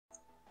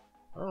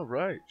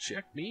Alright,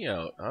 check me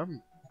out.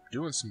 I'm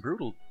doing some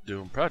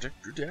doing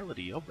Project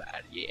Brutality.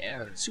 Alright,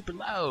 yeah, super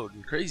loud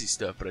and crazy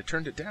stuff, but I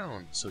turned it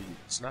down, so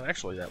it's not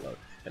actually that loud.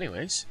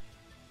 Anyways,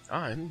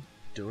 I'm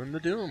doing the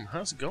Doom.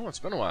 How's it going? It's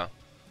been a while.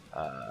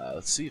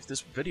 Let's see if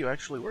this video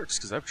actually works,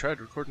 because I've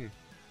tried recording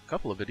a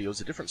couple of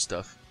videos of different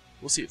stuff.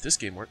 We'll see if this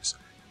game works.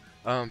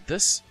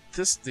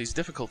 These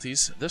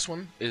difficulties, this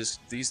one is,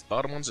 these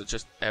bottom ones are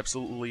just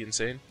absolutely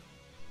insane.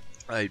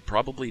 I'd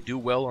probably do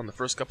well on the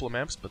first couple of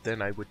maps, but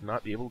then I would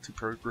not be able to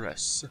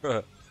progress.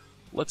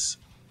 Let's,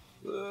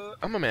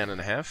 I'm a man and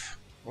a half.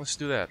 Let's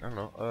do that. I don't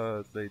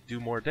know, they do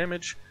more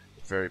damage,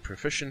 very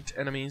proficient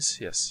enemies,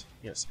 yes,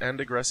 and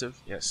aggressive,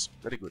 yes,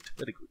 very good,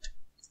 very good.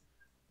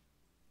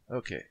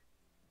 Okay.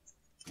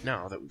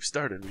 Now that we've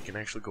started, we can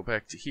actually go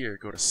back to here,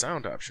 go to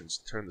sound options,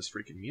 turn this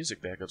freaking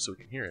music back up so we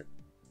can hear it.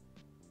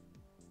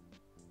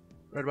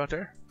 Right about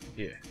there?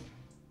 Yeah.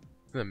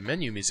 The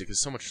menu music is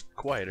so much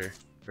quieter,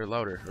 or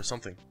louder, or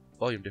something.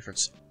 Volume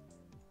difference.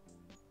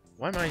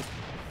 Why am I...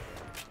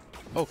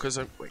 Oh, because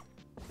I'm... Wait.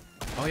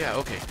 Oh yeah,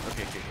 okay.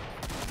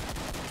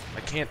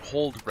 I can't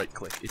hold right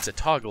click. It's a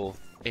toggle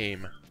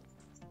aim.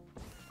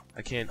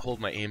 I can't hold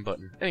my aim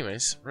button.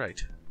 Anyways,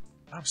 right.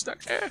 I'm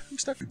stuck. I'm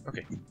stuck.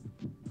 Okay.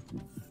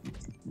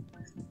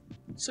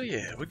 So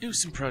yeah, we'll do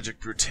some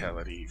Project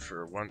Brutality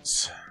for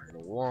once in a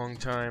long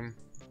time.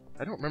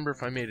 I don't remember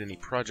if I made any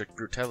Project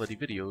Brutality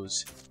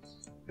videos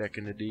back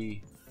in the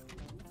day,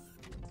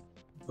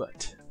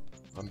 but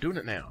I'm doing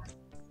it now.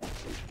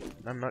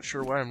 I'm not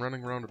sure why I'm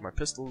running around with my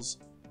pistols.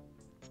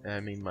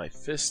 I mean, my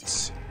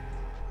fists.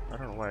 I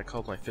don't know why I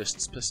called my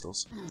fists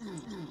pistols.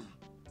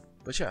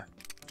 But yeah,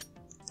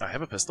 I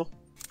have a pistol.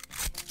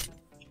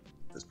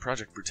 This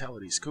Project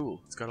Brutality is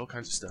cool. It's got all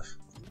kinds of stuff.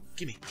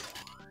 Gimme.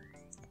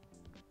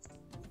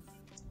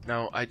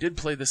 Now, I did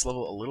play this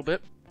level a little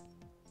bit,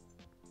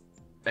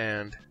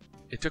 and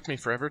it took me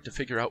forever to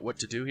figure out what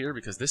to do here,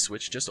 because this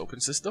switch just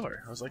opens this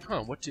door. I was like,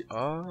 huh, what do...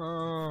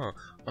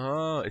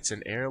 Oh, it's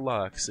an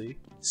airlock, see?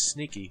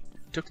 Sneaky.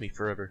 Took me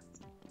forever.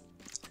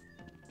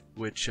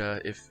 Which,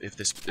 if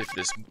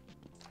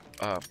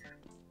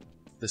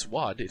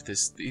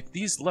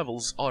these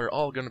levels are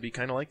all gonna be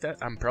kinda like that,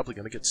 I'm probably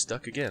gonna get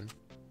stuck again.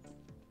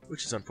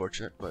 Which is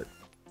unfortunate, but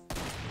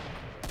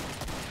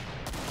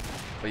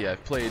yeah,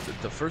 I've played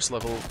the first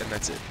level, and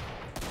that's it.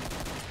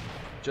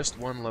 Just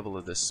one level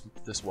of this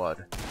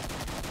WAD.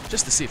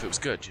 Just to see if it was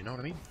good, you know what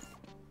I mean?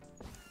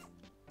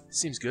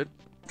 Seems good.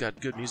 Got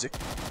good music.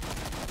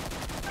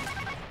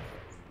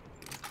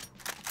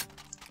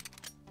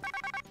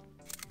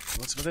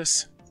 What's with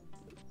this?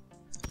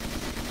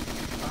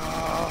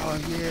 Oh,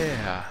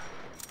 yeah!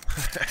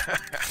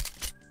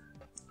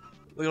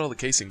 Look at all the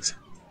casings.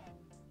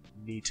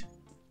 Neat.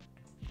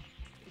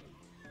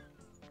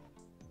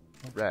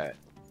 Alright.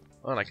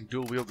 Oh, and I can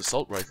dual-wield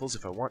assault rifles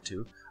if I want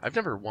to. I've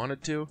never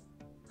wanted to,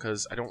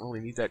 because I don't really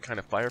need that kind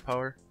of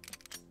firepower.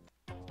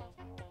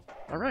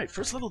 Alright,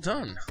 first level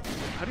done.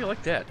 How do you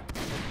like that?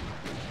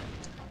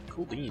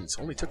 Cool beans.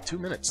 Only took 2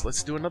 minutes.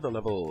 Let's do another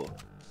level.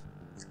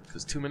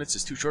 Because 2 minutes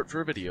is too short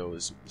for a video,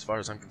 as far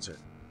as I'm concerned.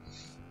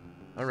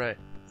 Alright.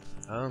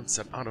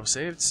 Set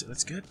auto-saved, so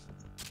that's good.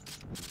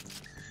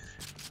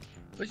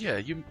 But yeah,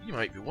 you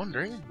might be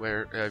wondering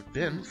where I've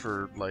been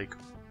for, like,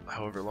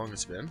 however long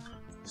it's been.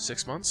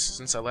 6 months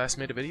since I last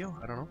made a video?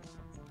 I don't know.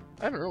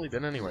 I haven't really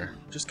been anywhere.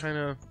 Just kind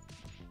of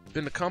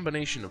been a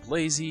combination of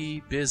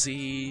lazy,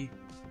 busy,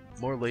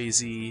 more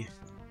lazy,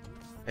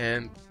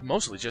 and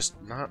mostly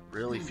just not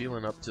really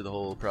feeling up to the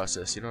whole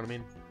process, you know what I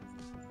mean?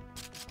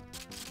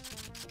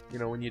 You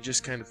know, when you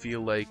just kind of feel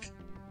like,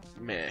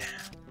 meh,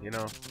 you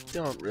know,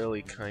 don't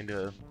really kind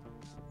of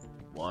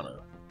wanna.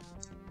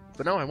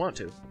 But now I want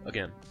to,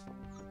 again.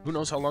 Who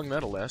knows how long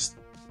that'll last?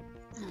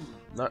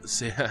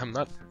 I'm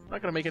not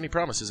gonna make any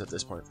promises at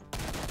this point,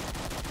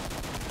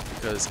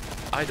 because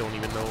I don't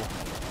even know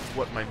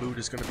what my mood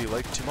is gonna be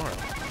like tomorrow.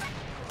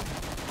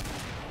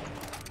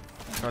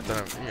 Not that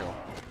I'm, you know,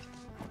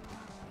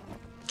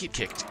 get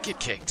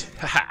kicked,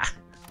 haha.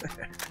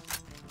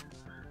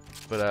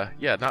 But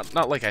yeah,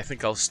 not like I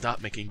think I'll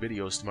stop making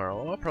videos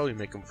tomorrow. I'll probably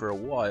make them for a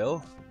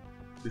while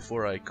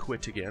before I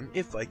quit again,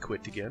 if I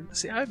quit again.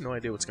 See, I have no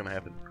idea what's gonna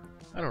happen.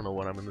 I don't know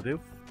what I'm gonna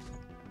do.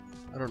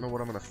 I don't know what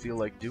I'm gonna feel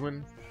like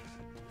doing.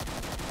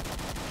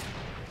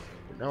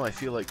 Now I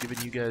feel like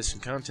giving you guys some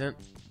content,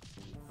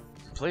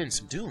 playing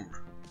some Doom.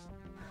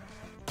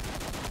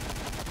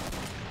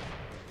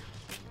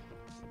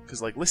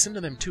 Cause like, listen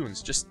to them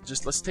tunes.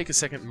 Just let's take a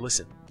second and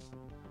listen.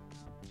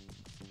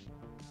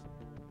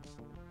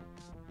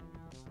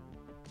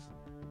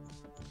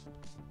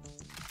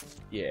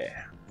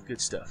 Yeah, good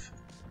stuff.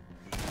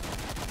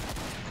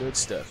 Good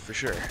stuff for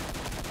sure.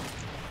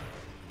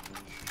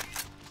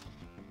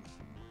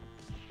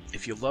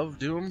 If you love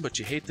Doom but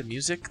you hate the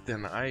music,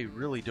 then I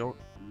really don't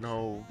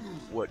know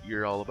what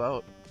you're all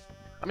about.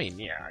 I mean,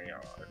 yeah, you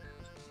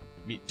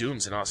know,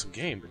 Doom's an awesome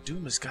game, but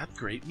Doom has got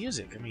great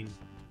music. I mean,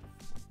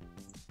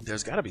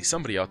 there's gotta be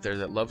somebody out there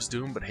that loves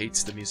Doom but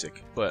hates the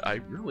music, but I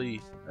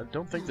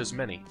don't think there's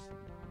many.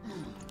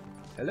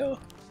 Hello?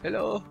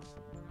 Hello?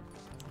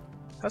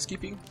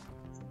 Housekeeping?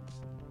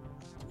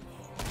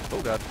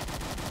 Oh god.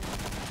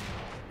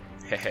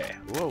 Hehe.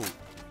 Whoa.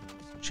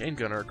 Chain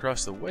gunner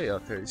across the way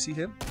out there. You see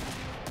him?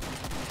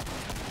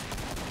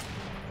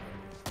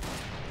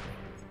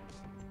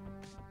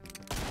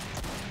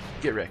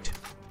 Get wrecked.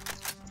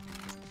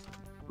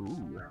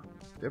 Ooh.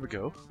 There we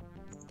go.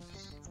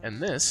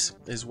 And this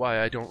is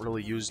why I don't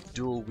really use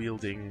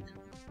dual-wielding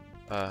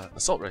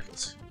assault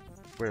rifles.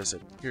 Where is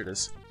it? Here it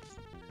is.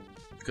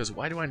 Because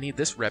why do I need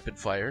this rapid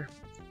fire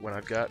when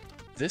I've got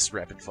this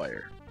rapid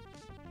fire?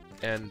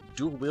 And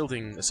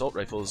dual-wielding assault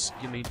rifles,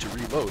 you need to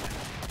reload.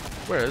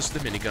 Whereas the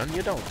minigun,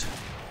 you don't.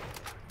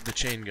 The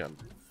chain gun.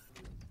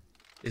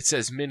 It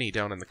says mini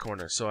down in the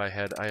corner, so I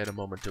had a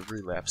moment of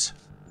relapse.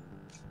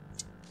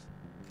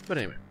 But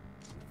anyway.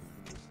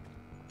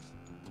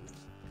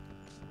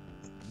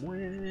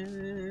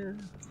 The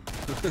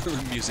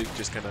music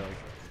just kind of like...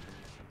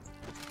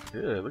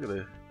 Yeah, look at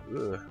the...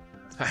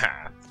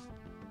 Haha.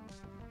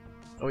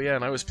 Oh yeah,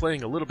 and I was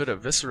playing a little bit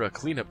of Viscera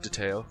Cleanup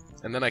Detail,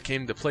 and then I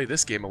came to play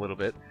this game a little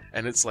bit,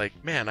 and it's like,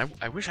 man,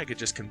 I wish I could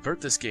just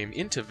convert this game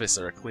into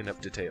Viscera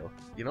Cleanup Detail,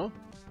 you know?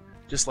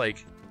 Just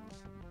like...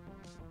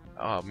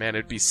 Oh man,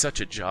 it'd be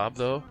such a job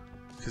though,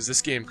 because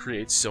this game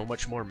creates so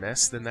much more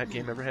mess than that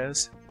game ever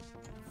has.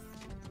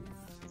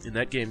 In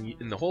that game,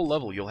 in the whole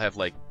level, you'll have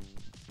like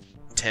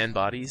 10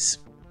 bodies,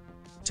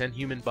 10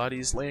 human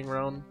bodies laying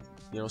around,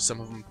 you know, some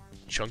of them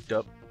chunked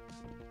up.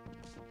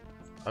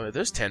 I mean,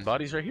 there's 10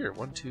 bodies right here.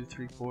 1, 2,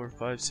 3, 4,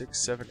 5, 6,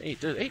 7, 8.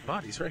 There's 8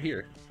 bodies right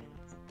here.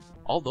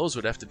 All those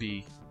would have to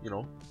be, you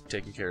know,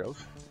 taken care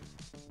of.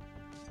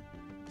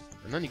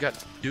 And then you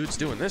got dudes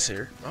doing this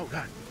here. Oh,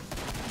 God.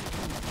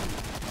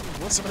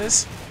 You want some of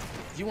this?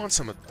 You want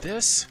some of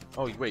this?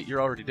 Oh, wait,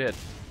 you're already dead.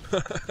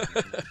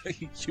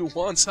 You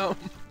want some?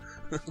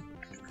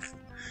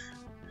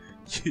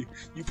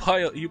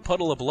 you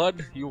puddle of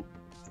blood?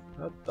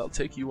 I'll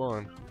take you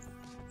on.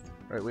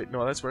 Alright, wait,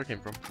 no, that's where I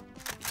came from.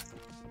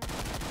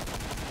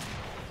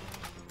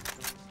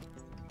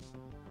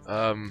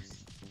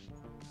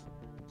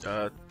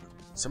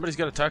 Somebody's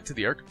got to talk to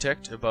the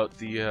architect about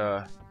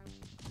the,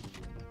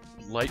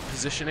 light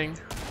positioning.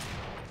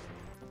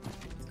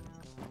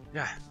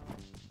 Yeah.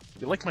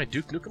 You like my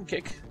Duke Nukem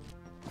kick?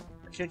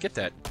 I can't get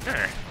that.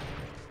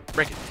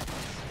 Break it.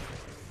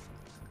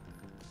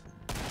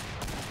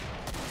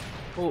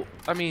 Well,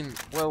 I mean,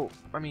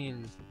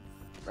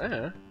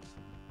 I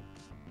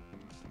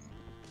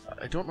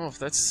don't know if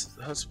that's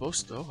how it's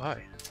supposed to. Oh,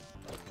 hi.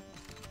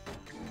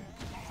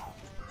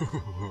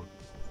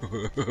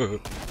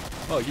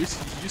 Oh, you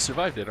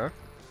survived it, huh?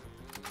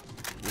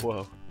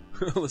 Whoa.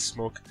 Let's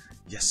smoke.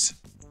 Yes.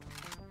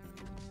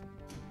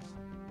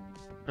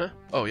 Huh?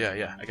 Oh,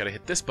 yeah. I gotta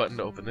hit this button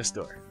to open this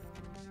door.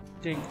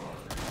 Ding.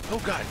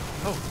 Oh, God.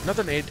 Oh,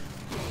 another nade.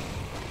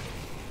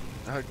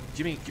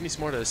 Give me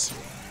some more of this.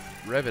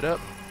 Rev it up.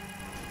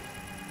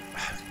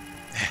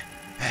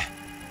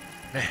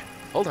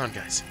 Hold on,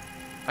 guys.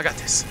 I got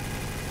this.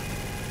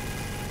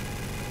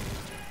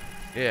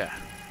 Yeah.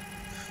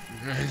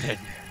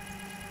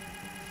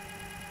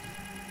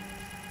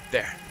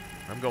 There.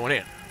 I'm going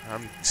in.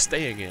 I'm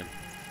staying in.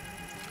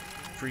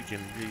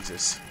 Freaking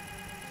Jesus.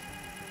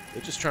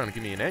 They're just trying to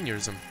give me an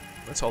aneurysm.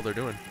 That's all they're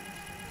doing.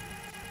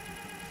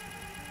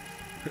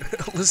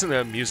 Listen to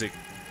that music.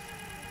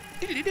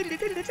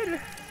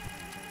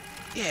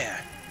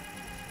 Yeah.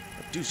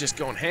 That dude's just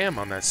going ham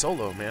on that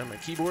solo, man.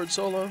 That keyboard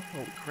solo.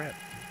 Holy crap.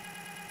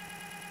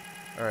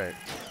 Alright.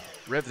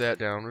 Rev that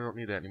down. We don't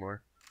need that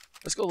anymore.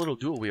 Let's go a little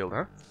dual wield,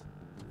 huh?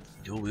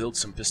 Dual wield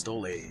some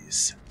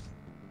pistoles.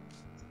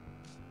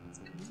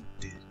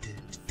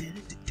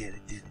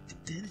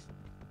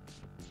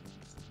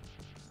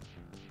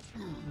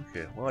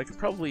 Okay, well I could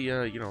probably,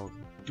 you know,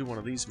 do one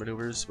of these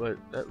maneuvers, but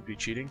that would be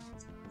cheating.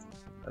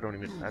 I don't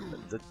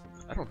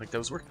think that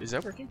was working. Is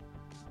that working?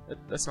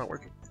 That's not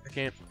working. I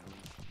can't.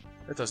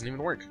 That doesn't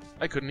even work.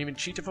 I couldn't even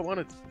cheat if I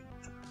wanted.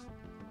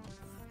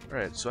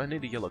 Alright, so I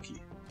need a yellow key.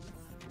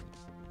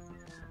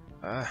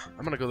 I'm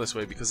gonna go this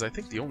way because I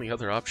think the only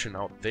other option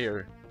out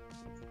there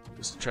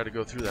is to try to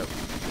go through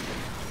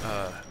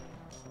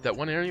that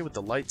one area with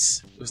the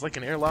lights. It was like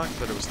an airlock,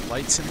 but it was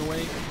lights in the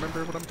way.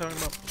 Remember what I'm talking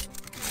about?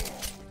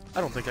 I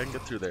don't think I can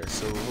get through there,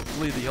 so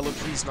hopefully the yellow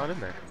key's not in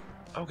there.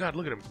 Oh god,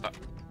 look at him.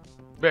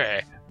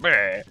 Bah,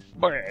 bah,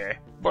 bah,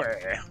 bah.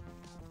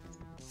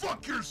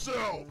 Fuck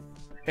yourself!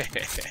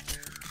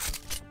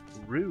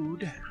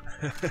 Rude.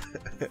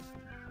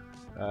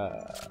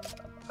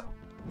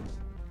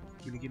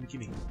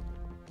 Gimme.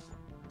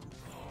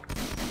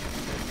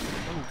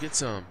 Oh, get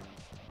some.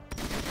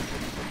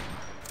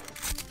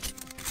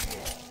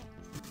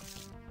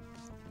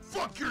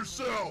 Fuck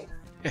yourself!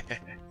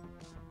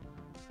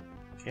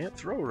 Can't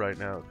throw right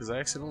now because I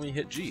accidentally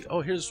hit G.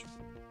 Oh, here's.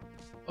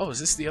 Oh, is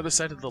this the other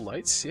side of the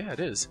lights? Yeah, it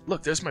is.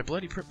 Look, there's my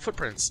bloody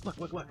footprints.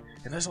 Look.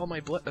 And there's all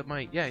my blood.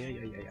 Yeah.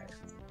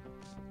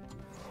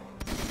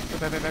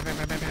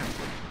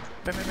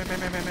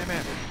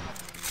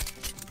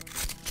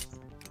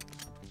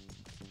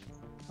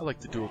 I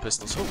like the dual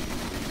pistols. Oh,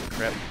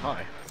 crap.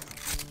 Hi.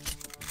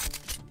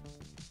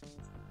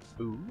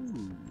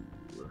 Ooh.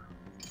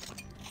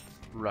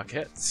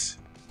 Rockets.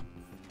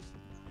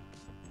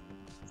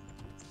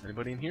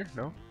 Anybody in here?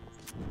 No?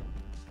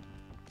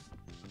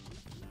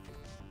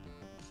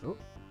 Oh,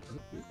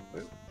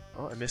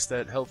 oh, I missed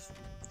that health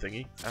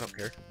thingy. I don't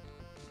care.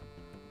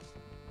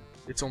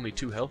 It's only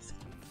 2 health.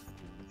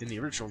 In the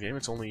original game,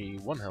 it's only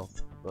 1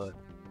 health, but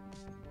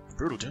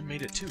Brutal Gym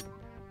made it 2.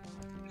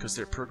 Because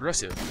they're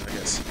progressive, I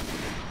guess.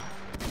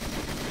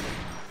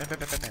 Bam, bam,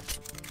 bam, bam, bam.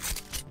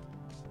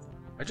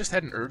 I just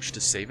had an urge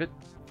to save it,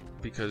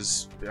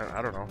 because,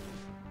 I don't know.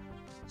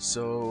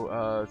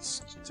 So,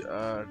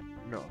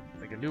 no,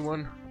 make a new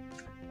one.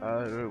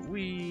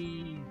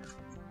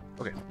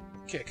 Okay,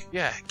 kick.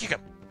 Yeah, kick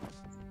him!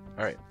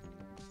 Alright.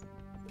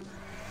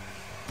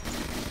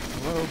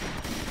 Hello?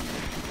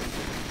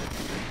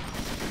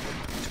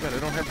 Too bad I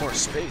don't have more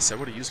space. I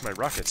would have used my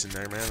rockets in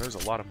there, man. There's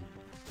a lot of them.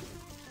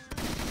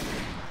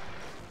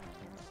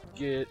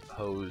 Get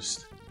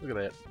hosed. Look at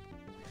that.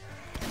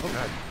 Oh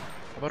god.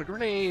 How about a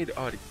grenade?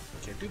 Oh, I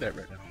can't do that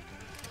right now.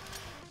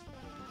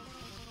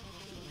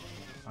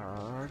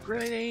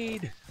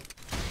 Grenade!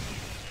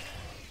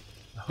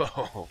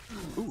 Oh,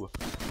 ooh.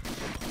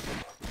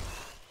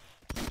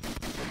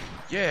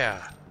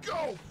 Yeah!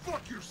 Go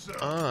fuck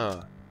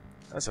yourself!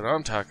 That's what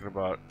I'm talking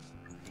about.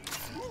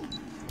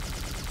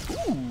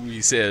 Ooh,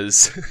 he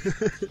says.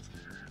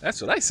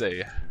 That's what I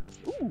say.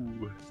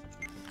 Ooh.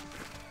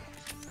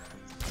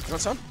 You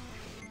want some?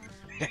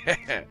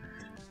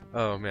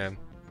 Oh, man.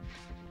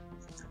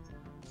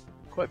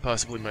 Quite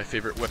possibly my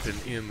favorite weapon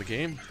in the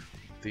game.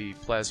 The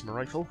plasma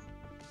rifle.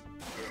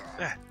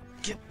 Ah,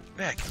 get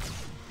back!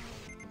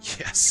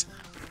 Yes!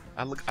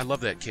 I love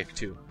that kick,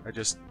 too. I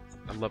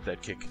love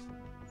that kick.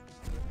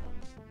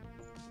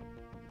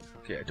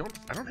 Okay, I don't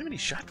have any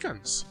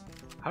shotguns.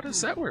 How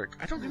does that work?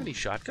 I don't have any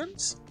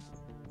shotguns?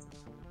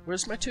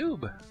 Where's my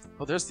tube?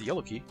 Oh, there's the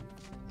yellow key.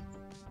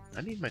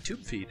 I need my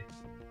tube feed.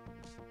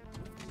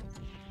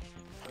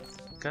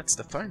 Gots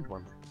to find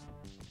one.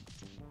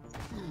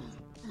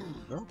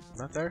 No?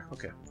 Not there?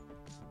 Okay.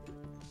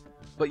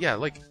 But yeah,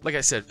 like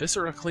I said,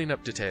 Viscera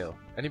cleanup detail.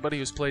 Anybody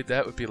who's played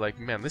that would be like,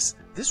 man, this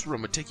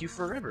room would take you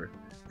forever.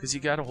 Because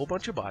you got a whole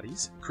bunch of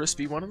bodies,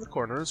 crispy one in the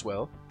corner as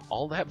well,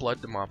 all that blood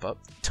to mop up,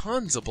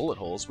 tons of bullet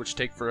holes, which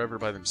take forever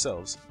by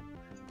themselves.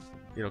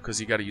 You know,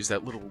 because you got to use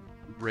that little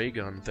ray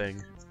gun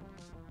thing.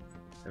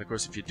 And of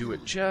course, if you do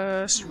it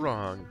just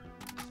wrong,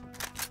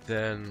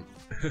 then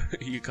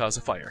you cause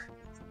a fire.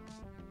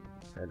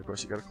 And of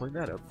course, you got to clean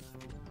that up.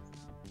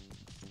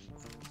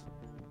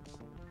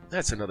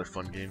 That's another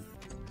fun game.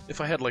 If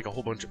I had like a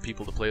whole bunch of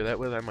people to play that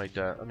with, I might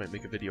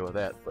make a video of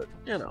that. But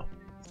you know,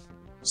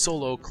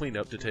 solo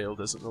cleanup detail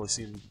doesn't really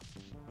seem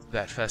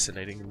that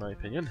fascinating in my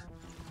opinion.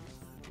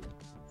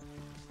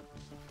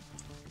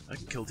 I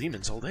can kill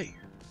demons all day.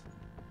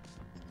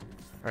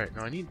 All right,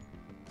 now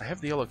I have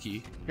the yellow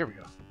key. Here we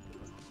go.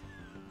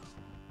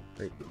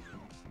 Wait,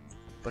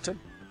 button.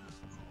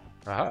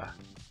 Aha.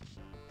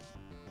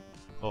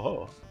 Oh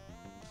ho.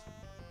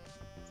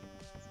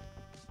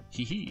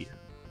 Hee hee.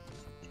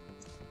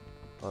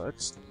 Oh,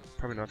 that's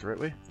probably not the right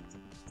way.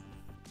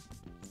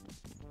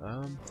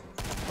 Oh,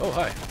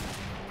 hi.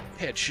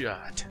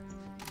 Headshot.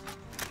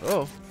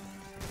 Oh.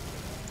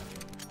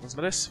 What's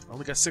this? I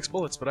only got 6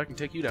 bullets, but I can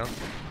take you down.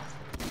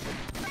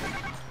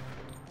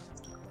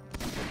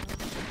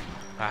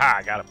 Haha,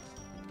 I got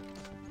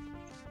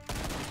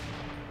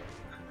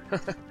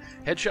him.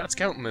 Headshots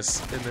count in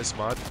this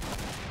mod.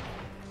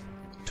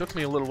 Took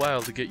me a little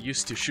while to get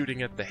used to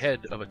shooting at the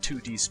head of a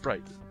 2D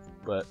sprite,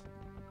 but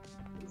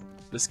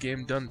this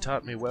game done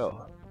taught me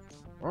well.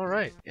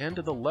 Alright, end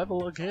of the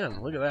level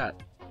again. Look at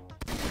that.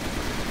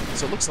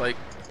 So it looks like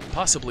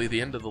possibly the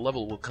end of the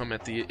level will come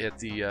at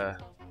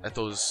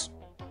those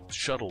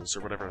shuttles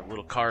or whatever, a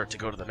little car to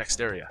go to the next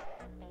area.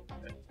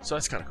 So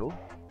that's kind of cool.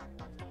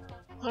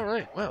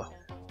 Alright, well,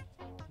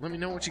 let me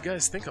know what you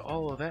guys think of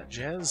all of that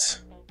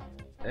jazz.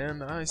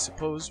 And I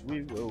suppose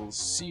we will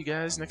see you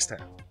guys next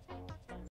time.